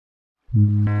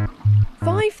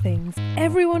5 things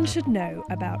everyone should know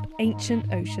about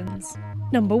ancient oceans.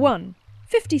 Number 1.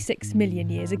 56 million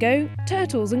years ago,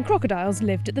 turtles and crocodiles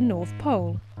lived at the North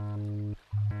Pole.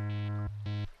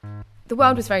 The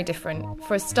world was very different.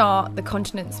 For a start, the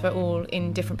continents were all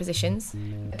in different positions.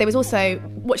 There was also,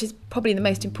 which is probably the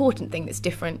most important thing that's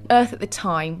different, Earth at the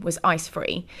time was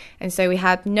ice-free. And so we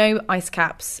had no ice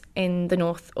caps in the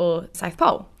North or South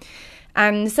Pole.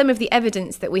 And some of the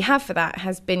evidence that we have for that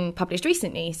has been published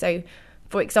recently. So,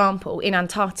 for example, in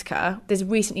Antarctica, there's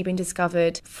recently been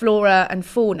discovered flora and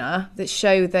fauna that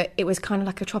show that it was kind of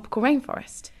like a tropical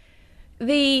rainforest.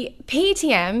 The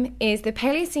PTM is the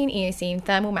Paleocene-Eocene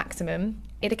thermal maximum.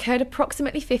 It occurred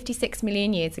approximately 56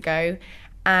 million years ago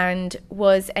and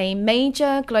was a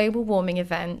major global warming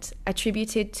event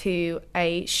attributed to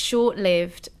a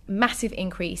short-lived massive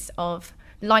increase of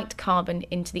light carbon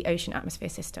into the ocean atmosphere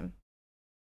system.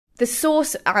 The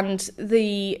source and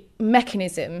the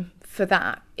mechanism for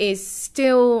that is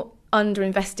still under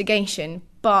investigation,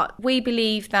 but we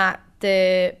believe that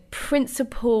the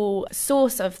principal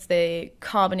source of the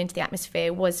carbon into the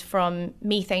atmosphere was from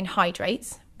methane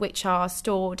hydrates, which are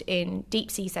stored in deep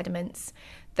sea sediments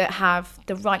that have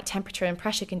the right temperature and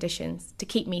pressure conditions to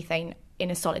keep methane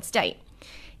in a solid state.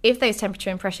 If those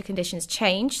temperature and pressure conditions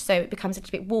change, so it becomes a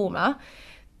little bit warmer,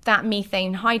 that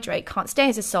methane hydrate can't stay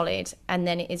as a solid, and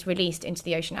then it is released into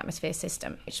the ocean atmosphere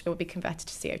system, which will be converted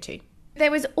to CO2.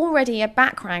 There was already a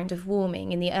background of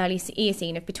warming in the early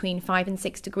Eocene of between 5 and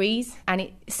 6 degrees, and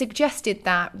it suggested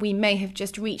that we may have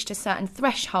just reached a certain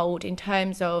threshold in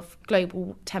terms of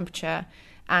global temperature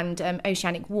and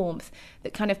oceanic warmth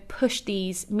that kind of pushed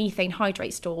these methane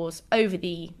hydrate stores over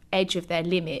the edge of their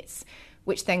limits,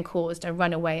 which then caused a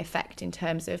runaway effect in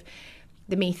terms of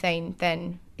the methane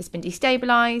then has been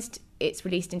destabilised, it's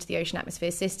released into the ocean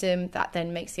atmosphere system, that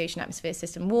then makes the ocean atmosphere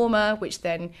system warmer, which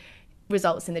then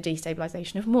results in the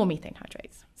destabilisation of more methane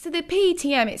hydrates. So the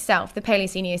PTM itself, the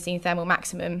Paleocene-Eocene thermal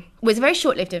maximum, was a very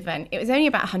short-lived event. It was only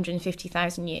about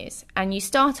 150,000 years. And you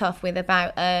start off with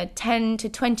about a 10 to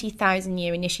 20,000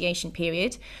 year initiation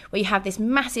period where you have this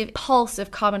massive pulse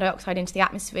of carbon dioxide into the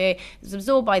atmosphere. It's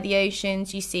absorbed by the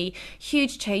oceans. You see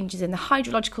huge changes in the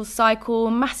hydrological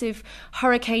cycle, massive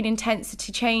hurricane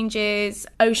intensity changes,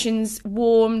 oceans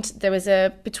warmed. There was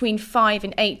a between 5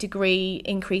 and 8 degree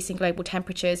increase in global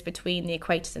temperatures between the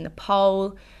equators and the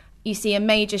pole. You see a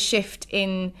major shift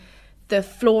in the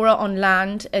flora on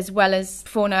land as well as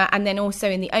fauna, and then also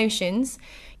in the oceans.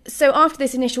 So after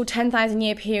this initial 10,000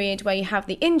 year period where you have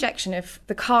the injection of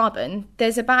the carbon,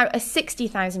 there's about a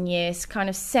 60,000 years kind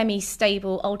of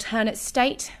semi-stable alternate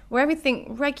state where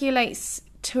everything regulates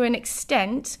to an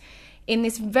extent in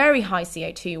this very high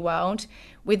CO2 world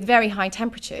with very high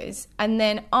temperatures. And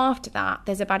then after that,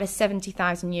 there's about a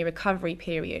 70,000 year recovery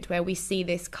period where we see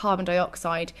this carbon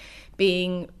dioxide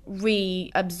being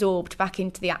reabsorbed back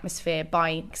into the atmosphere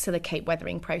by silicate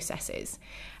weathering processes.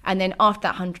 And then after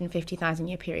that 150,000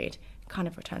 year period, it kind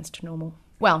of returns to normal.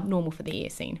 Well, normal for the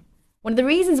Eocene. One of the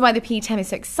reasons why the PTM is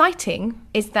so exciting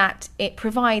is that it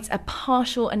provides a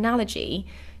partial analogy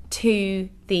to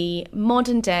the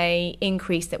modern day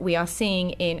increase that we are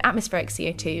seeing in atmospheric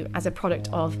CO2 as a product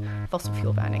of fossil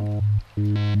fuel burning.